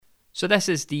So this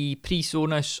is the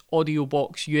PreSonus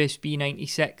AudioBox USB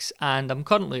 96 and I'm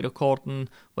currently recording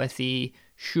with the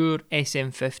Shure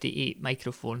SM58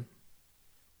 microphone.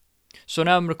 So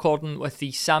now I'm recording with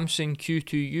the Samsung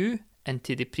Q2U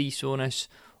into the PreSonus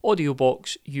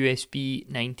AudioBox USB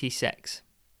 96.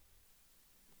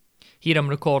 Here I'm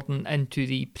recording into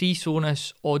the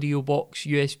PreSonus AudioBox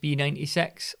USB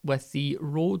 96 with the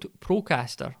Rode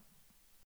Procaster.